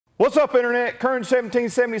What's up, Internet? Kern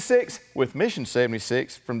 1776 with Mission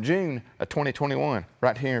 76 from June of 2021,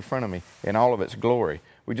 right here in front of me in all of its glory.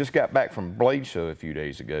 We just got back from Blade Show a few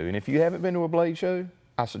days ago, and if you haven't been to a Blade Show,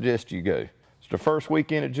 I suggest you go. It's the first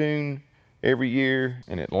weekend of June every year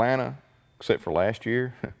in Atlanta, except for last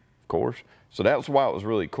year, of course. So that's why it was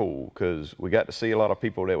really cool, because we got to see a lot of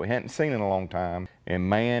people that we hadn't seen in a long time, and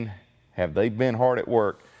man, have they been hard at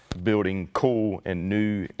work building cool and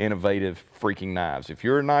new, innovative freaking knives. If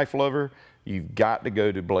you're a knife lover, you've got to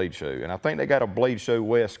go to Blade Show. And I think they got a Blade Show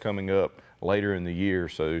West coming up later in the year,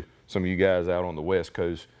 so some of you guys out on the West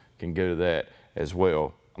Coast can go to that as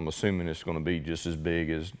well. I'm assuming it's going to be just as big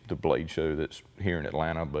as the Blade Show that's here in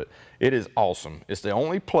Atlanta, but it is awesome. It's the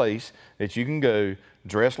only place that you can go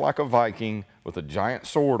dressed like a Viking with a giant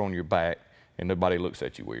sword on your back and nobody looks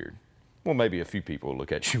at you weird. Well, maybe a few people will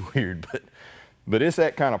look at you weird, but it's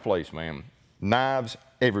that kind of place, man. Knives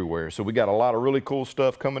everywhere. So we got a lot of really cool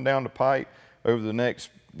stuff coming down the pipe over the next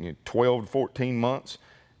 12 to 14 months,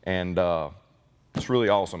 and it's really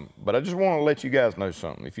awesome. But I just want to let you guys know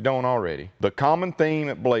something, if you don't already. The common theme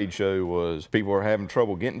at Blade Show was people are having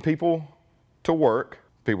trouble getting people to work.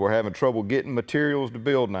 People are having trouble getting materials to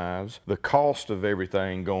build knives. The cost of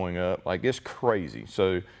everything going up, like it's crazy.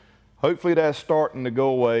 So hopefully that's starting to go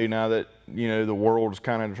away now that, the world's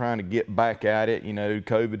kind of trying to get back at it.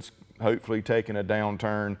 COVID's hopefully taking a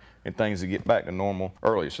downturn and things to get back to normal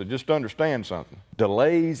early. So just understand something.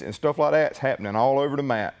 Delays and stuff like that's happening all over the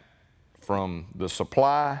map, from the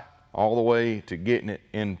supply all the way to getting it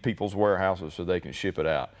in people's warehouses so they can ship it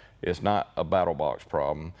out. It's not a Battlbox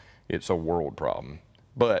problem, it's a world problem.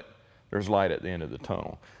 But there's light at the end of the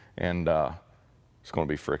tunnel, and it's gonna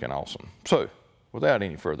be freaking awesome. So, without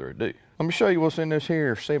any further ado, let me show you what's in this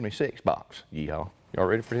here 76 box. Y'all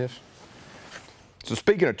ready for this? So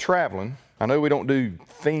speaking of traveling, I know we don't do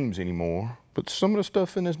themes anymore, but some of the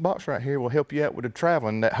stuff in this box right here will help you out with the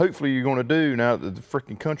traveling that hopefully you're gonna do now that the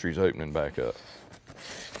freaking country's opening back up.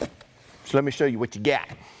 So let me show you what you got.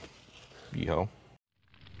 Y'all.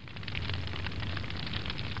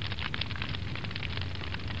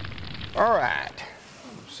 All right,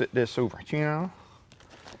 sit this over,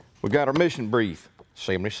 we got our mission brief,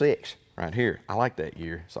 76, right here. I like that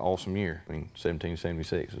year. It's an awesome year.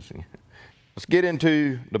 1776. Let's get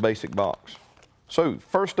into the basic box. So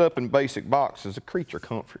first up in basic box is a creature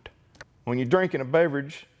comfort. When you're drinking a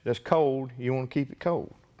beverage that's cold, you want to keep it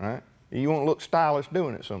cold, right? You want to look stylish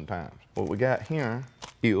doing it sometimes. What we got here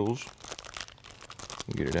is,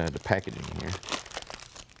 get it out of the packaging here,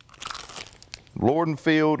 Lord &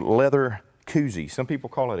 Field leather koozie. Some people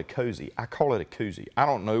call it a cozy. I call it a koozie. I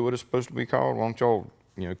don't know what it's supposed to be called. Why don't y'all,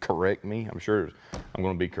 correct me? I'm sure I'm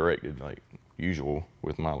going to be corrected like usual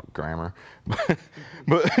with my grammar.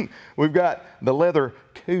 But we've got the leather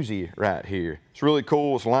koozie right here. It's really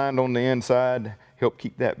cool. It's lined on the inside. Help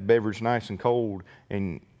keep that beverage nice and cold,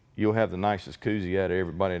 and you'll have the nicest koozie out of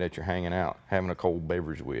everybody that you're hanging out, having a cold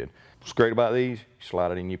beverage with. What's great about these, you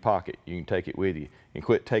slide it in your pocket. You can take it with you and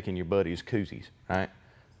quit taking your buddy's koozies, right?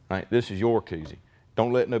 This is your koozie.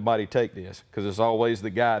 Don't let nobody take this, because it's always the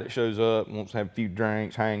guy that shows up and wants to have a few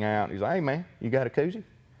drinks, hang out. And he's like, hey man, you got a koozie?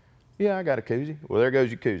 Yeah, I got a koozie. Well, there goes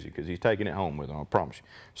your koozie, because he's taking it home with him, I promise you.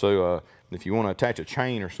 So if you want to attach a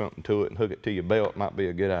chain or something to it and hook it to your belt, it might be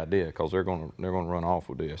a good idea, because they're gonna run off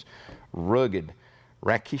with this. Rugged,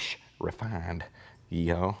 rakish, refined.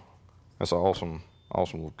 That's an awesome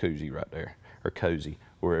little koozie right there, or cozy,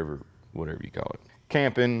 whatever you call it.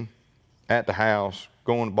 Camping, at the house,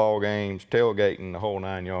 going to ball games, tailgating, the whole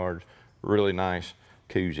 9 yards. Really nice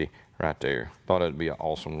koozie right there. Thought it'd be an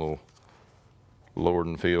awesome little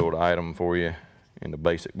Lord & Field item for you in the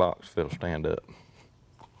basic box if it'll stand up.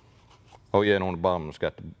 Oh yeah, and on the bottom it's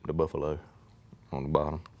got the buffalo on the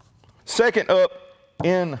bottom. Second up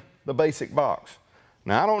in the basic box.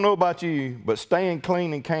 Now I don't know about you, but staying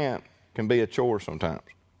clean in camp can be a chore sometimes,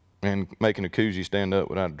 and making a koozie stand up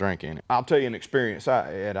without a drink in it. I'll tell you an experience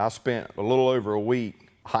I had. I spent a little over a week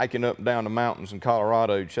hiking up and down the mountains in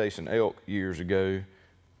Colorado chasing elk years ago.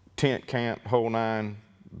 Tent camp, whole nine,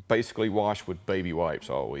 basically washed with baby wipes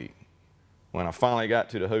all week. When I finally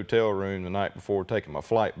got to the hotel room the night before taking my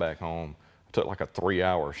flight back home, I took like a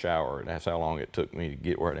 3-hour shower, and that's how long it took me to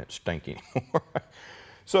get where I didn't stink anymore.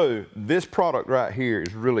 So this product right here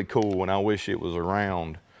is really cool, and I wish it was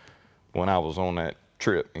around when I was on that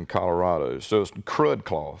trip in Colorado. So it's crud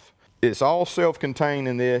cloth. It's all self-contained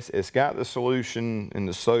in this. It's got the solution and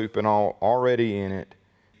the soap and all already in it.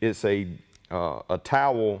 It's a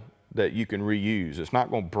towel that you can reuse. It's not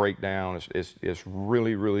going to break down. It's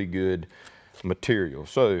really, really good material.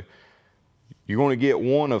 So You're going to get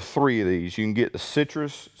one of 3 of these. You can get the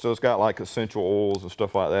citrus, so it's got like essential oils and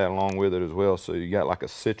stuff like that along with it as well. So you got like a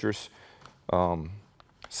citrus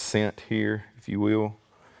scent here, if you will.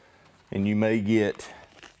 And you may get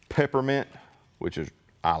peppermint, which is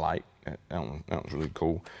I like. That one's really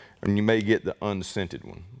cool. And you may get the unscented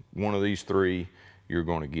one. One of these 3 you're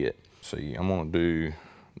going to get. See, I'm going to do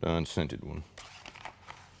the unscented one,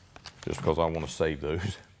 just because I want to save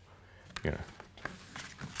those. You know.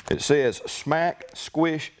 It says smack,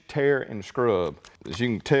 squish, tear, and scrub. As you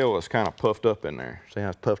can tell, it's kind of puffed up in there. See how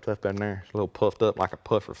it's puffed up in there? It's a little puffed up like a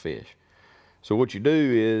puffer fish. So what you do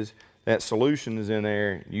is, that solution is in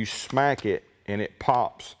there, you smack it, and it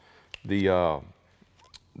pops the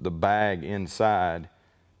bag inside,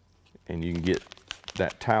 and you can get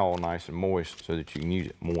that towel nice and moist so that you can use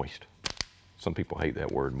it moist. Some people hate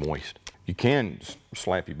that word, moist. You can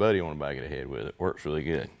slap your buddy on the back of the head with it. Works really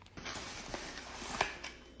good.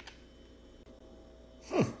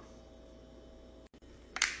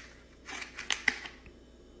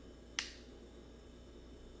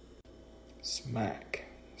 Smack,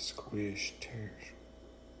 squish, tear.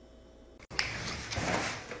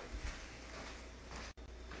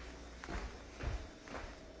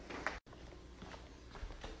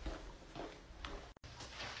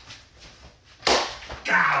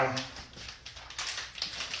 Ow!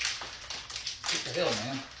 What the hell,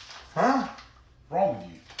 man? Huh? What's wrong with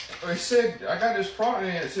you? It said, I got this product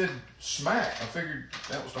and it said smack. I figured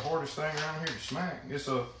that was the hardest thing around here to smack. It's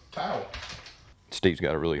a towel. Steve's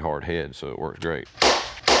got a really hard head, so it works great.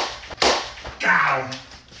 Ow!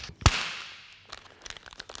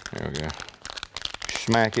 There we go.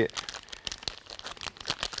 Smack it.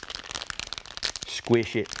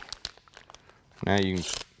 Squish it. Now you can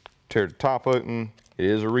tear the top open. It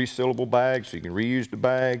is a resealable bag, so you can reuse the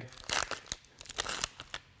bag.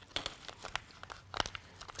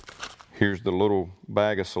 Here's the little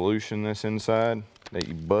bag of solution that's inside that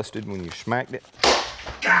you busted when you smacked it.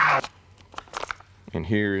 Ow! And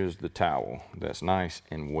here is the towel that's nice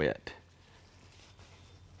and wet.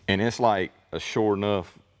 And it's like a sure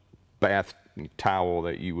enough bath towel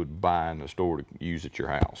that you would buy in the store to use at your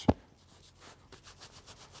house.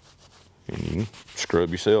 And you can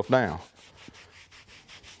scrub yourself down.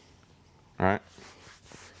 All right?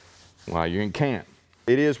 While you're in camp.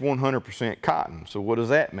 It is 100% cotton, so what does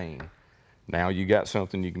that mean? Now you got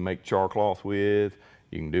something you can make char cloth with,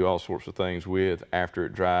 you can do all sorts of things with after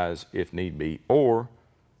it dries if need be, or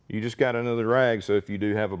you just got another rag, so if you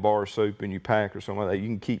do have a bar of soap in your pack or something like that, you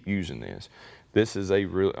can keep using this. This is a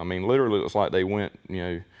real, I mean, literally it looks like they went, you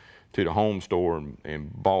know, to the home store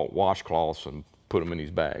and bought washcloths and put them in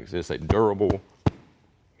these bags. It's a durable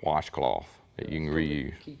washcloth that you can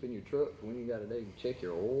reuse. Keep in your truck for when you got to do check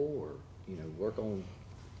your oil, or you know, work on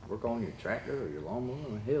your tractor or your lawnmower. I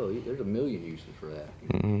mean, hell, there's a million uses for that.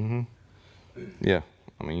 Mm-hmm. Yeah,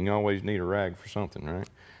 I mean, you always need a rag for something, right?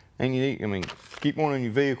 And you need, I mean, keep one in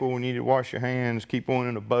your vehicle when you need to wash your hands. Keep one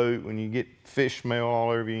in a boat when you get fish smell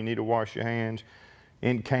all over you. You need to wash your hands.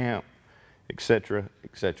 In camp, etc.,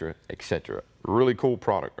 etc., etc. Really cool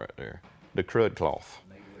product right there. The crud cloth.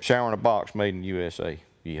 Shower in a box, made in USA.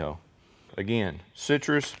 Yeehaw. Again,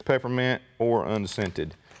 citrus, peppermint, or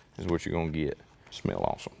unscented is what you're gonna get. Smell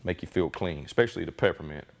awesome. Make you feel clean, especially the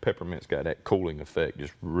peppermint. Peppermint's got that cooling effect,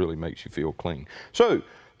 just really makes you feel clean. So,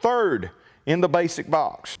 third in the basic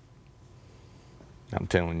box. I'm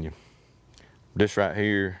telling you, this right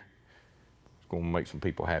here is gonna make some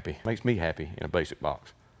people happy. Makes me happy in a basic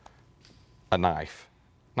box. A knife.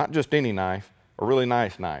 Not just any knife, a really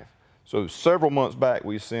nice knife. So several months back,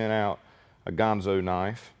 we sent out a Gonzo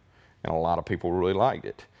knife, and a lot of people really liked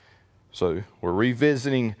it. So we're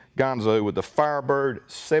revisiting Gonzo with the Firebird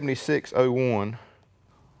 7601,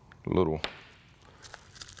 little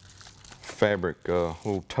fabric,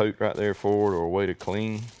 little tote right there for it, or a way to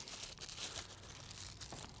clean.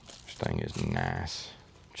 This thing is nice.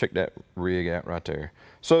 Check that rig out right there.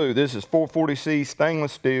 So this is 440C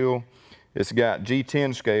stainless steel. It's got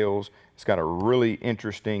G10 scales. It's got a really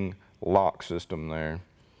interesting lock system there.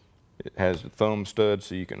 It has the thumb stud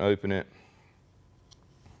so you can open it.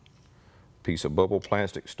 Piece of bubble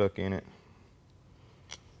plastic stuck in it.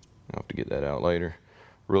 I'll have to get that out later.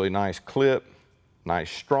 Really nice clip, nice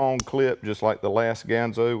strong clip, just like the last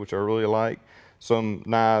Gonzo, which I really like. Some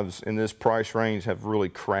knives in this price range have really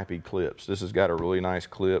crappy clips. This has got a really nice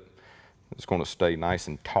clip. It's going to stay nice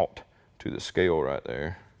and taut to the scale right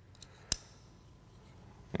there.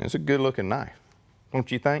 And it's a good looking knife,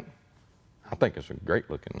 don't you think? I think it's a great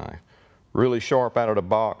looking knife. Really sharp out of the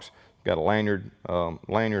box. Got a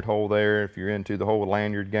lanyard hole there if you're into the whole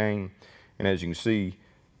lanyard game. And as you can see,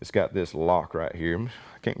 it's got this lock right here.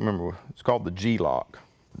 I can't remember, it's called the G lock.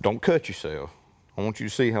 Don't cut yourself. I want you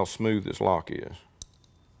to see how smooth this lock is.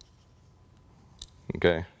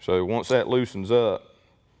 Okay, so once that loosens up,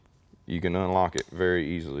 you can unlock it very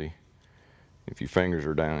easily. If your fingers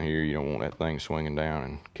are down here, you don't want that thing swinging down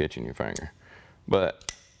and catching your finger.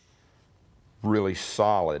 But really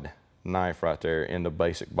solid knife right there in the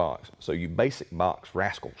basic box. So you basic box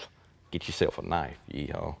rascals, get yourself a knife,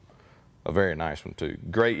 yeehaw. A very nice one too.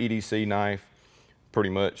 Great EDC knife, pretty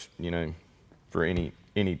much, you know, for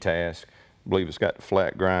any task. I believe it's got the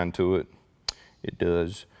flat grind to it. It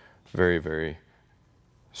does. Very, very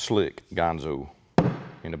slick gonzo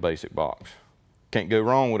in the basic box. Can't go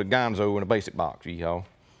wrong with a gonzo in a basic box, yeehaw.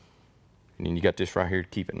 And then you got this right here to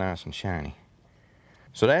keep it nice and shiny.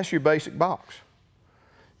 So that's your basic box.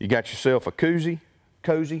 You got yourself a cozy.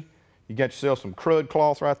 You got yourself some crud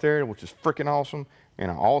cloth right there, which is freaking awesome,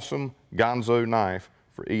 and an awesome gonzo knife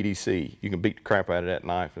for EDC. You can beat the crap out of that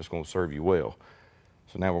knife. It's going to serve you well.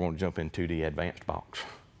 So now we're going to jump into the advanced box.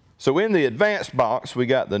 So in the advanced box, we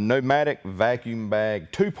got the Nomadic Vacuum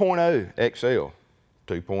Bag 2.0 XL.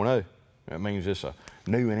 2.0. That means it's a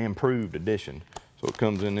new and improved edition. So it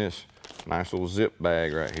comes in this nice little zip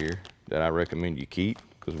bag right here that I recommend you keep,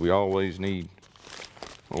 because we always need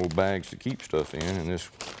old bags to keep stuff in, and this,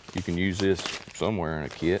 you can use this somewhere in a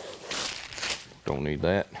kit. Don't need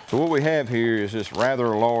that. So what we have here is this rather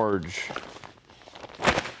large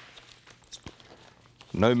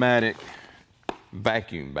Nomadic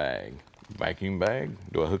vacuum bag. Vacuum bag?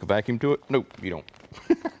 Do I hook a vacuum to it? Nope, you don't.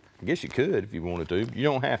 I guess you could if you wanted to. You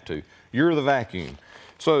don't have to. You're the vacuum.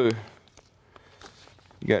 So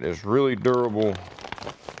you got this really durable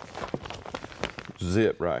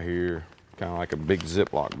zip right here, kind of like a big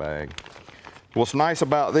Ziploc bag. What's nice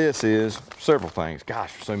about this is several things.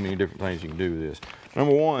 Gosh, so many different things you can do with this.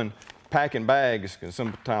 Number one, packing bags can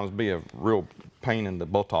sometimes be a real pain in the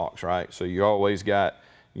buttocks, right? So you always got,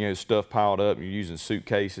 you know, stuff piled up. You're using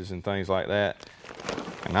suitcases and things like that.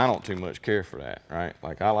 And I don't too much care for that, right?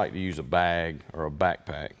 Like I like to use a bag or a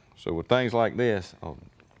backpack. So with things like this,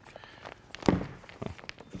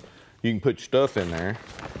 you can put your stuff in there,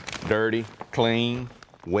 dirty, clean,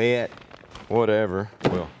 wet, whatever.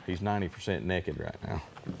 Well, he's 90% naked right now.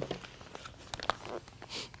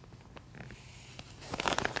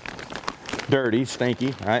 Dirty,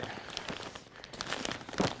 stinky, right?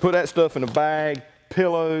 Put that stuff in a bag,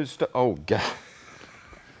 pillows, oh God.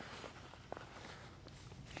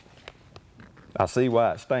 I see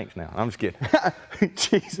why it stinks now. I'm just kidding.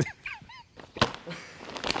 Jesus.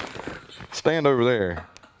 Stand over there,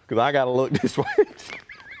 because I got to look this way.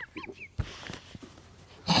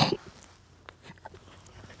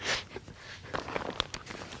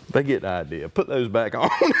 They get the idea. Put those back on.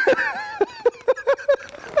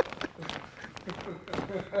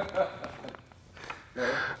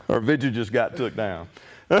 Our video just got took down.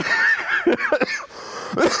 All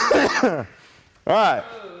right.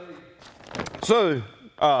 So,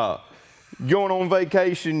 going on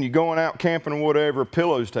vacation, you're going out camping or whatever,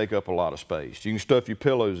 pillows take up a lot of space. You can stuff your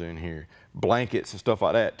pillows in here. Blankets and stuff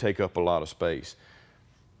like that take up a lot of space.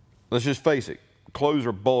 Let's just face it, clothes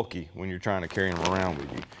are bulky when you're trying to carry them around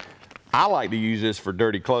with you. I like to use this for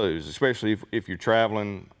dirty clothes, especially if you're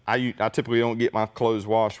traveling. I typically don't get my clothes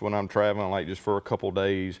washed when I'm traveling, like just for a couple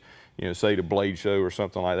days, you know, say the Blade Show or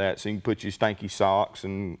something like that. So you can put your stinky socks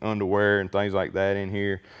and underwear and things like that in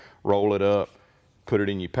here, roll it up, put it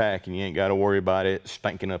in your pack, and you ain't got to worry about it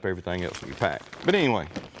stinking up everything else in your pack. But anyway,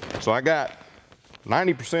 so I got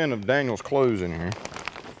 90% of Daniel's clothes in here.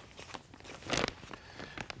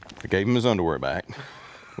 I gave him his underwear back,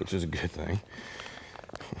 which is a good thing.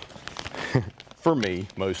 For me,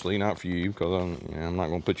 mostly, not for you, because I'm not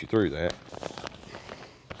going to put you through that.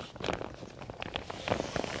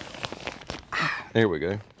 There we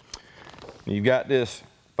go. You've got this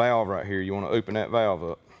valve right here. You want to open that valve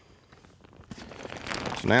up.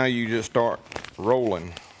 So now you just start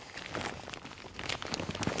rolling,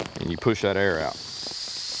 and you push that air out.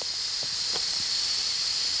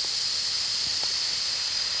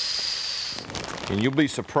 And you'll be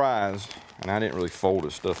surprised, and I didn't really fold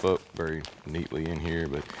this stuff up very neatly in here,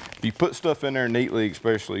 but if you put stuff in there neatly,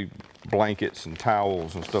 especially blankets and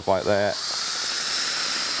towels and stuff like that,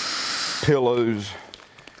 pillows,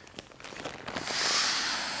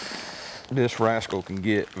 this rascal can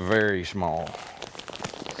get very small.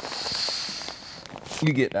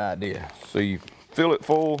 You get the idea. So you fill it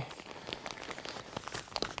full,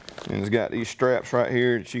 and it's got these straps right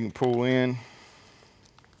here that you can pull in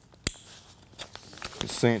and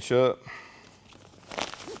cinch up.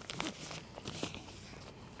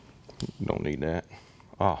 Don't need that.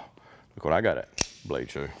 Oh, look what I got it. blade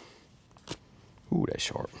show. Ooh, that's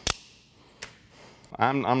sharp.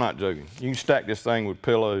 I'm not joking. You can stack this thing with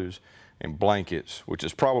pillows and blankets, which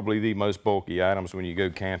is probably the most bulky items when you go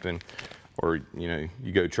camping or, you know,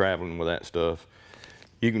 you go traveling with that stuff.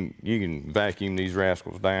 You can vacuum these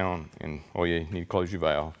rascals down, and oh yeah, you need to close your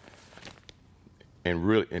valve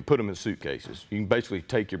and put them in suitcases. You can basically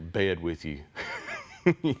take your bed with you.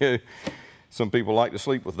 You know, some people like to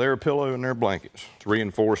sleep with their pillow and their blankets. It's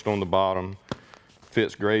reinforced on the bottom,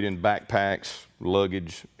 fits great in backpacks,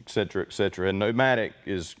 luggage, etc., etc. And Nomadic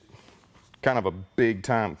is kind of a big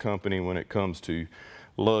time company when it comes to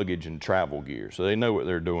luggage and travel gear. So they know what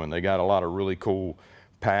they're doing. They got a lot of really cool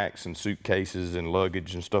packs and suitcases and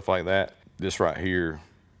luggage and stuff like that. This right here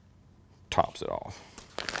tops it off.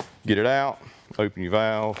 Get it out, open your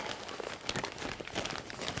valve,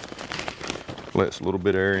 lets a little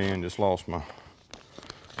bit of air in, just lost my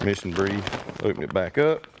mission brief, open it back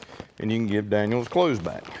up, and you can give Daniel his clothes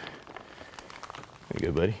back. There you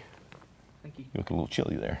go, buddy. Thank you. You look a little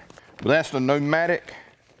chilly there. But that's the Nomadic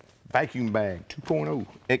vacuum bag 2.0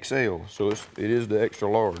 XL, so it is the extra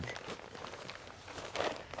large.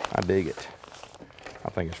 I dig it. I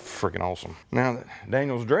think it's freaking awesome. Now that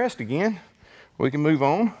Daniel's dressed again, we can move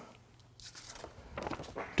on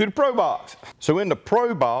to the Pro Box. So in the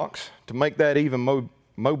Pro Box, to make that even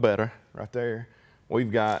mo better, right there,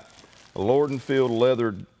 we've got a Lord & Field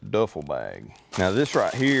leather duffel bag. Now this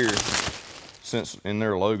right here, since in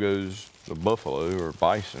their logos, the buffalo or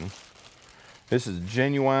bison, this is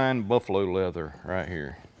genuine buffalo leather right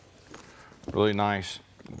here. Really nice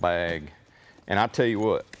bag. And I tell you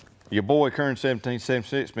what, your boy Kern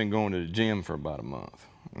 1776 been going to the gym for about a month.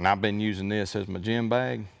 And I've been using this as my gym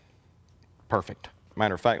bag. Perfect.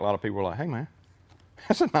 Matter of fact, a lot of people are like, hey man,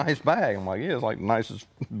 that's a nice bag. I'm like, yeah, it's like the nicest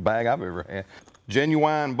bag I've ever had.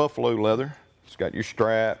 Genuine buffalo leather. It's got your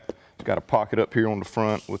strap. It's got a pocket up here on the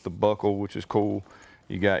front with the buckle, which is cool.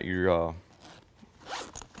 You got your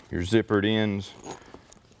zippered ends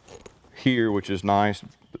here, which is nice.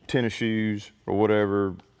 Tennis shoes or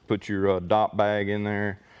whatever. Put your dop bag in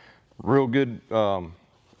there. Real good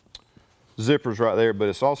zippers right there, but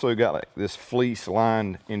it's also got like this fleece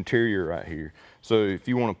lined interior right here. So if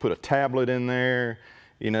you want to put a tablet in there,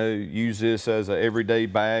 you know, use this as an everyday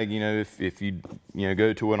bag. You know, if you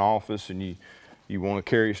go to an office and you want to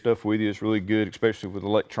carry stuff with you, it's really good, especially with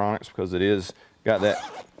electronics, because it is got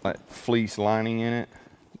that fleece lining in it.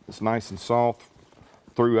 It's nice and soft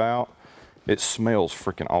throughout. It smells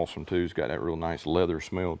freaking awesome too. It's got that real nice leather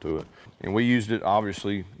smell to it. And we used it,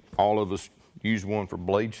 obviously, all of us used one for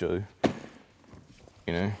Blade Show.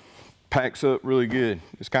 You know, packs up really good.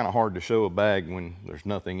 It's kind of hard to show a bag when there's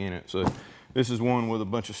nothing in it. So this is one with a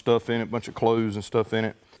bunch of stuff in it, a bunch of clothes and stuff in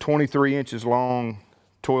it. 23 inches long,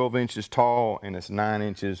 12 inches tall, and it's 9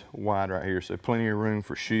 inches wide right here. So plenty of room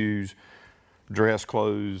for shoes, dress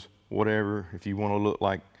clothes, whatever. If you want to look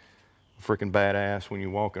like a freaking badass when you're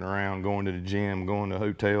walking around, going to the gym, going to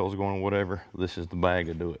hotels, going to whatever, this is the bag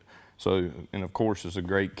to do it. So, and of course, it's a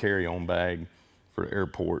great carry-on bag for the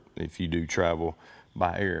airport if you do travel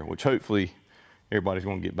by air, which hopefully everybody's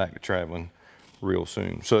going to get back to traveling real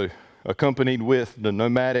soon. So accompanied with the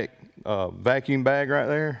Nomadic vacuum bag right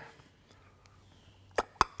there.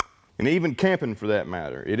 And even camping for that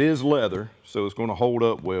matter, it is leather, so it's going to hold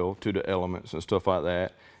up well to the elements and stuff like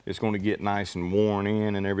that. It's going to get nice and worn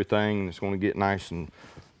in and everything. It's going to get nice and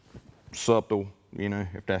supple, you know,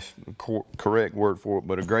 if that's the correct word for it.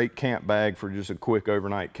 But a great camp bag for just a quick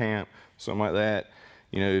overnight camp, something like that.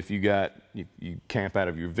 You know, if you camp out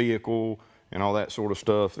of your vehicle and all that sort of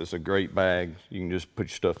stuff, it's a great bag. You can just put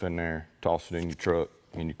your stuff in there, toss it in your truck,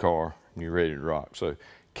 in your car, and you're ready to rock. So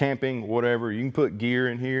camping, whatever, you can put gear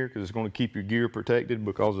in here because it's going to keep your gear protected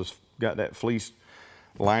because it's got that fleece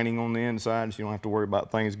lining on the inside, so you don't have to worry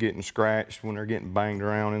about things getting scratched when they're getting banged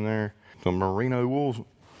around in there. Some merino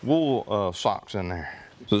wool socks in there.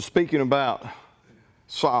 So speaking about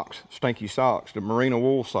socks, stinky socks, the merino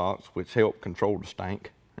wool socks, which help control the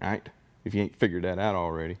stink, right? If you ain't figured that out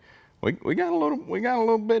already, we got a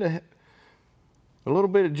little bit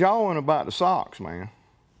of jawing about the socks, man.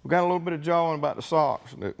 We got a little bit of jawing about the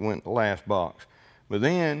socks that went in the last box. But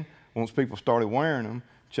then once people started wearing them,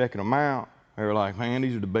 checking them out, they were like, man,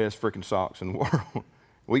 these are the best freaking socks in the world.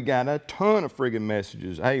 We got a ton of friggin'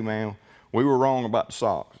 messages. Hey man, we were wrong about the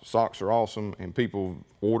socks. Socks are awesome, and people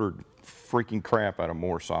ordered freaking crap out of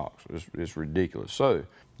more socks. It's ridiculous. So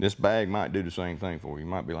this bag might do the same thing for you.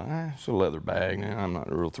 You might be like, it's a leather bag. I'm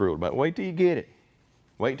not real thrilled about it. Wait till you get it.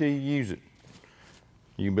 Wait till you use it.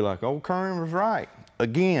 You can be like, oh, Kern was right.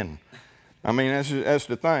 Again. I mean, that's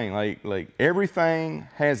the thing. Like everything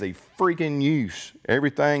has a freaking use.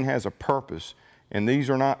 Everything has a purpose. And these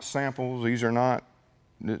are not samples. These are not,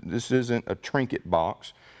 this isn't a trinket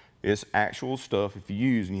box. It's actual stuff. If you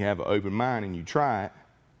use and you have an open mind and you try it,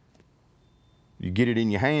 you get it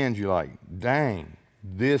in your hands, you're like, dang,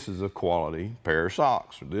 this is a quality pair of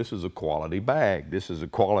socks, or this is a quality bag, this is a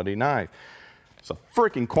quality knife. It's a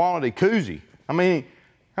freaking quality koozie. I mean,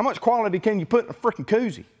 how much quality can you put in a freaking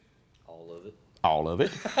koozie? All of it. All of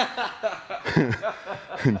it.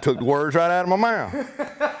 Took the words right out of my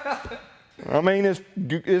mouth. I mean,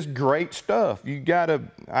 it's great stuff. You gotta,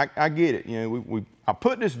 I get it. You know, I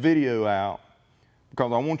put this video out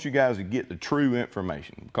because I want you guys to get the true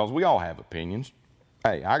information, because we all have opinions.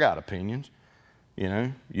 Hey, I got opinions. You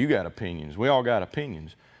know, you got opinions. We all got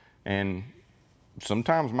opinions. And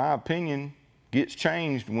sometimes my opinion gets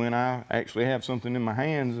changed when I actually have something in my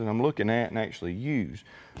hands that I'm looking at and actually use.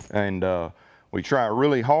 And we try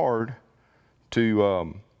really hard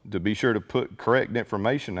to be sure to put correct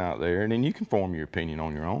information out there, and then you can form your opinion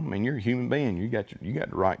on your own. I mean, you're a human being. You got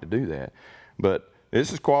the right to do that. But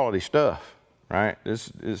this is quality stuff, right?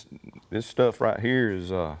 This stuff right here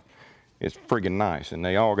is it's friggin' nice, and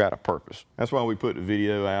they all got a purpose. That's why we put the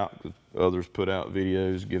video out. Others put out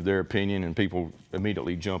videos, give their opinion, and people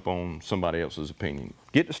immediately jump on somebody else's opinion.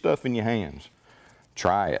 Get the stuff in your hands.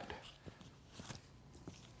 Try it.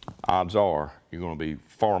 Odds are you're going to be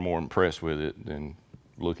far more impressed with it than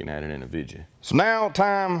looking at it in a video. So now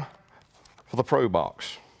time for the Pro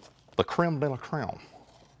Box. The creme de la creme. Is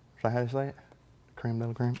that how you say it? Creme de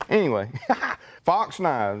la creme? Anyway, Fox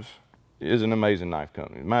Knives is an amazing knife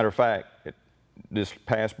company. As a matter of fact, at this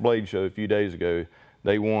past Blade Show a few days ago,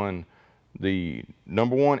 they won the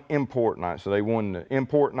 #1 import knife. So they won the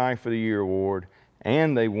Import Knife of the Year award,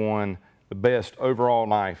 and they won the Best Overall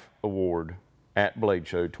Knife award at Blade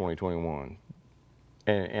Show 2021.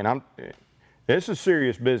 And this is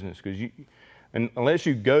serious business, because unless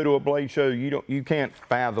you go to a Blade Show, you can't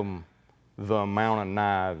fathom the amount of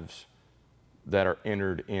knives that are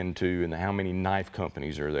entered into and how many knife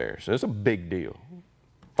companies are there. So it's a big deal.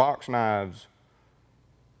 Fox Knives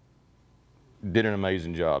did an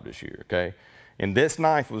amazing job this year, okay? And this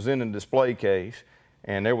knife was in a display case,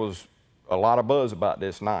 and there was a lot of buzz about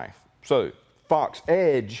this knife. So Fox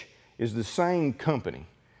Edge is the same company.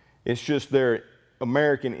 It's just their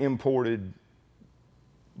American imported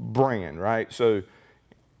brand, right? So,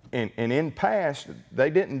 and in past,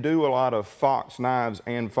 they didn't do a lot of Fox Knives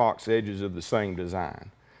and Fox Edges of the same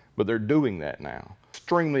design, but they're doing that now.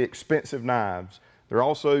 Extremely expensive knives. They're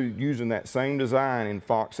also using that same design in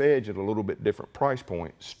Fox Edge at a little bit different price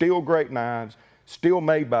point. Still great knives, still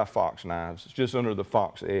made by Fox Knives. It's just under the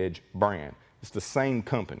Fox Edge brand. It's the same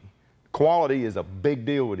company. Quality is a big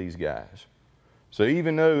deal with these guys. So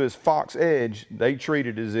even though it's Fox Edge, they treat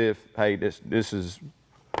it as if, hey, this is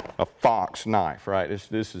a Fox knife, right?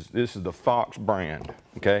 This is the Fox brand,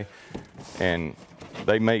 okay? And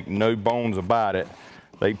they make no bones about it.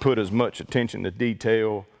 They put as much attention to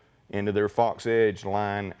detail into their Fox Edge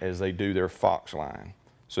line as they do their Fox line.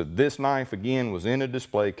 So this knife, again, was in a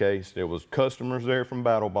display case. There was customers there from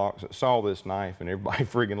Battlbox that saw this knife, and everybody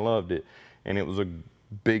friggin' loved it. And it was a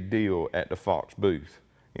big deal at the Fox booth.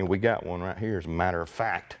 And we got one right here, as a matter of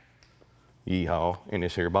fact. Yeehaw, in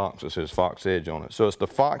this here box that says Fox Edge on it. So it's the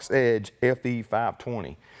Fox Edge FE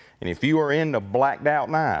 520. And if you are into blacked out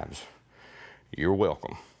knives, you're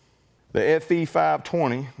welcome. The FE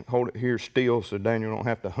 520, hold it here still so Daniel don't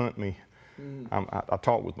have to hunt me. I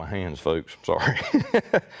talk with my hands, folks, sorry.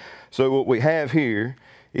 So what we have here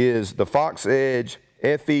is the Fox Edge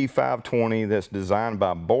FE 520 that's designed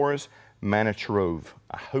by Boris Manicherov.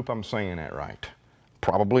 I hope I'm saying that right.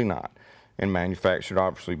 Probably not. And manufactured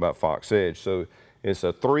obviously by Fox Edge. So it's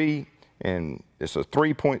a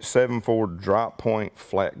 3.74 drop point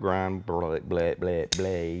flat grind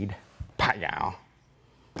blade. Pow!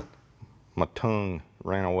 My tongue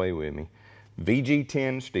ran away with me.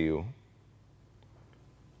 VG10 steel.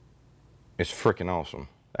 It's freaking awesome.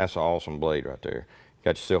 That's an awesome blade right there. You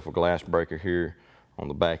got yourself a glass breaker here on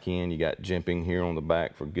the back end. You got jimping here on the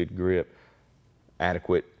back for good grip.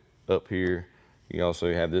 Adequate up here. You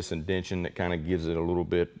also have this indention that kind of gives it a little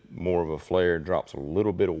bit more of a flare, drops a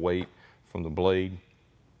little bit of weight from the blade.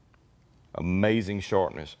 Amazing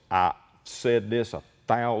sharpness. I said this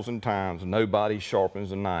 1,000 times, nobody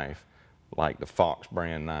sharpens a knife like the Fox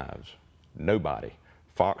brand knives. Nobody.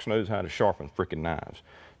 Fox knows how to sharpen freaking knives.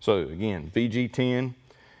 So again, VG10,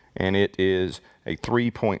 and it is a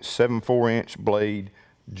 3.74 inch blade,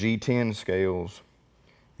 G10 scales.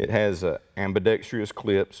 It has an ambidextrous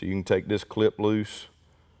clip, so you can take this clip loose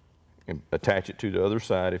and attach it to the other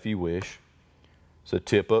side if you wish. It's a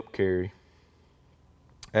tip-up carry.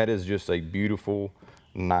 That is just a beautiful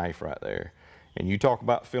knife right there. And you talk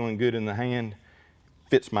about feeling good in the hand,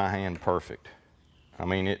 fits my hand perfect. I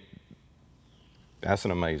mean, that's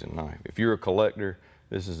an amazing knife. If you're a collector,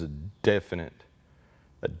 this is a definite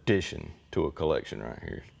addition to a collection right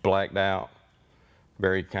here. It's blacked out,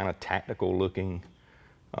 very kind of tactical looking,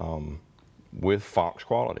 with Fox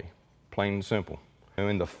quality, plain and simple. And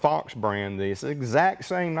in the Fox brand, it's the exact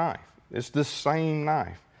same knife. It's the same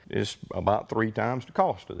knife. It's about 3 times the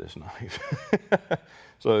cost of this knife.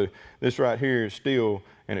 So this right here is still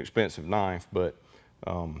an expensive knife, but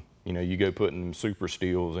you know, you go putting them super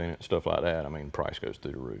steels in it, stuff like that, I mean, price goes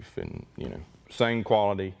through the roof. And you know, same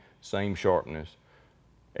quality, same sharpness,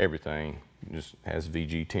 everything just has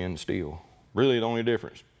VG10 steel. Really the only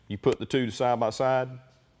difference, you put the two side by side,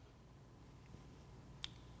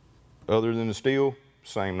 other than the steel,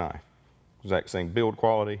 same knife. Exact same build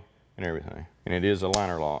quality and everything. And it is a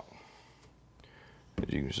liner lock,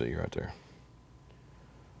 as you can see right there.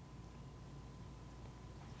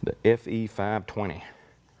 The FE520.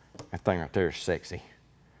 That thing right there is sexy.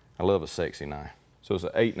 I love a sexy knife. So it's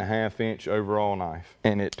an 8.5 inch overall knife,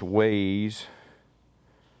 and it weighs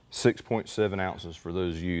 6.7 ounces for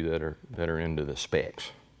those of you that are into the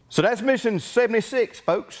specs. So that's mission 76,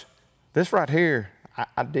 folks. This right here,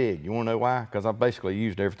 I dig. You wanna know why? Because I've basically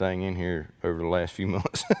used everything in here over the last few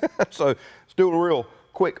months. So let's do a real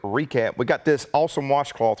quick recap. We got this awesome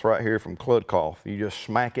washcloth right here from Cloth. You just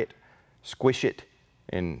smack it, squish it,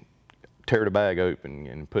 and tear the bag open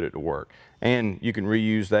and put it to work. And you can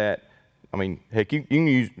reuse that. I mean, heck, you can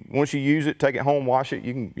use, once you use it, take it home, wash it,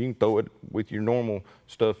 you can throw it with your normal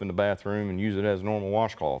stuff in the bathroom and use it as a normal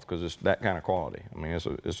washcloth, because it's that kind of quality. I mean,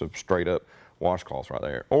 it's a straight up washcloth right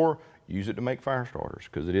there. Or use it to make fire starters,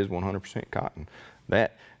 because it is 100% cotton.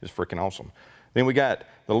 That is freaking awesome. Then we got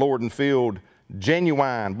the Lord and Field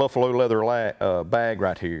genuine buffalo leather bag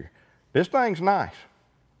right here. This thing's nice.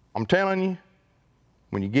 I'm telling you,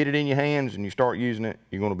 when you get it in your hands and you start using it,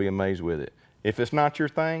 you're gonna be amazed with it. If it's not your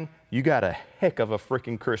thing, you got a heck of a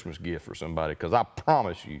freaking Christmas gift for somebody, because I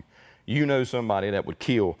promise you, you know somebody that would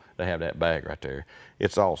kill to have that bag right there.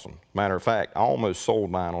 It's awesome. Matter of fact, I almost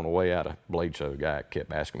sold mine on the way out of Blade Show. Guy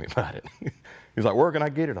kept asking me about it. He's like, where can I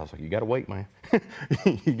get it? I was like, you gotta wait, man.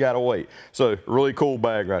 You gotta wait. So really cool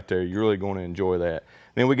bag right there. You're really gonna enjoy that.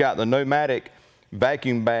 Then we got the Nomadic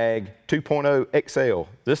vacuum bag 2.0 XL.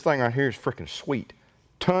 This thing right here is freaking sweet.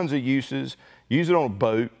 Tons of uses. Use it on a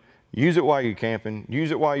boat. Use it while you're camping.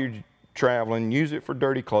 Use it while you're traveling. Use it for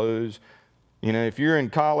dirty clothes. You know, if you're in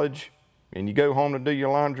college and you go home to do your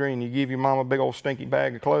laundry and you give your mom a big old stinky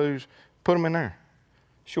bag of clothes, put them in there.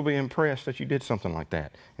 She'll be impressed that you did something like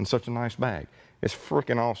that in such a nice bag. It's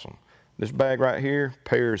freaking awesome. This bag right here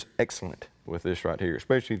pairs excellent with this right here,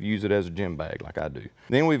 especially if you use it as a gym bag like I do.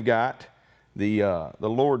 Then we've got the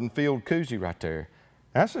Lord and Field koozie right there.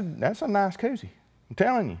 That's a nice koozie, I'm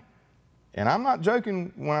telling you. And I'm not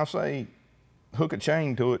joking when I say hook a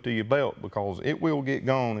chain to it to your belt, because it will get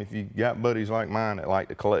gone if you got buddies like mine that like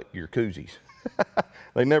to collect your koozies.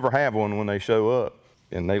 They never have one when they show up,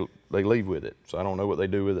 and they leave with it. So I don't know what they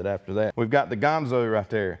do with it after that. We've got the Gonzo right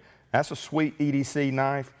there. That's a sweet EDC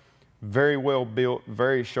knife, very well built,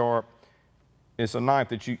 very sharp. It's a knife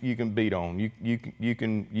that you can beat on. You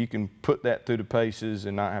can put that through the paces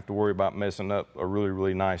and not have to worry about messing up a really,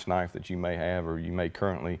 really nice knife that you may have or you may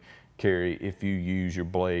currently carry if you use your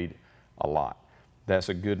blade a lot. That's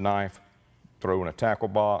a good knife. Throw in a tackle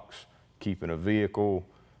box, keep in a vehicle,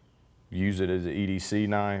 use it as an EDC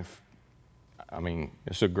knife. I mean,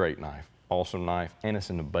 it's a great knife, awesome knife, and it's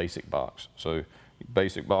in the basic box. So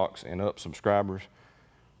basic box and up subscribers,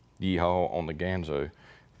 yeehaw on the Gonzo.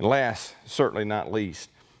 And last, certainly not least,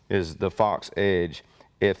 is the Fox Edge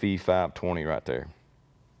FE520 right there.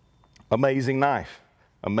 Amazing knife,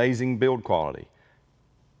 amazing build quality.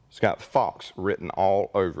 It's got Fox written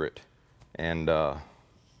all over it. And I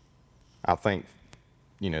think,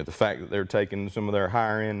 you know, the fact that they're taking some of their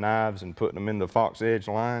higher end knives and putting them in the Fox Edge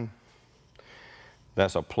line,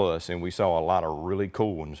 that's a plus. And we saw a lot of really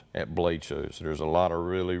cool ones at Blade shows. There's a lot of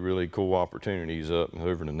really, really cool opportunities up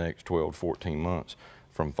over the next 12 to 14 months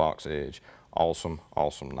from Fox Edge. Awesome,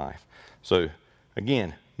 awesome knife. So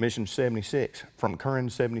again, mission 76 from Curran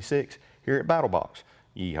 76 here at Battlbox.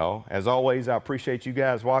 Yeehaw. As always, I appreciate you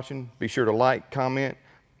guys watching. Be sure to like, comment,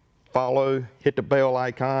 follow, hit the bell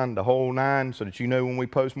icon, the whole nine, so that you know when we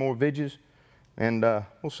post more videos. And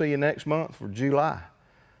we'll see you next month for July.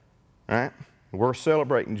 All right? We're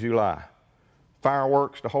celebrating July.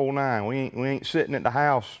 Fireworks, the whole nine. We ain't sitting at the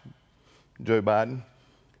house, Joe Biden,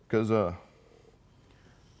 because I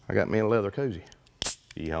got me a leather cozy.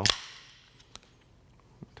 Yeehaw.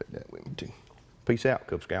 Take that with me too. Peace out,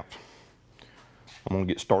 Cub Scouts. I'm gonna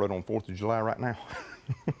get started on 4th of July right now.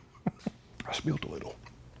 I spilled a little.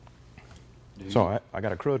 It's all right, I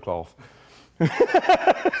got a crud cloth.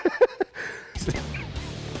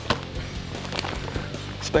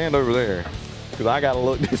 Stand over there, because I gotta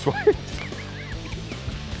look this way.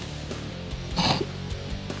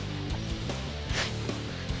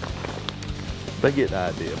 They get the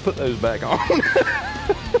idea. Put those back on.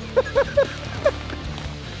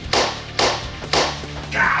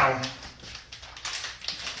 Gow!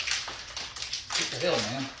 What the hell,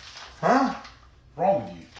 man? Huh? What's wrong with you?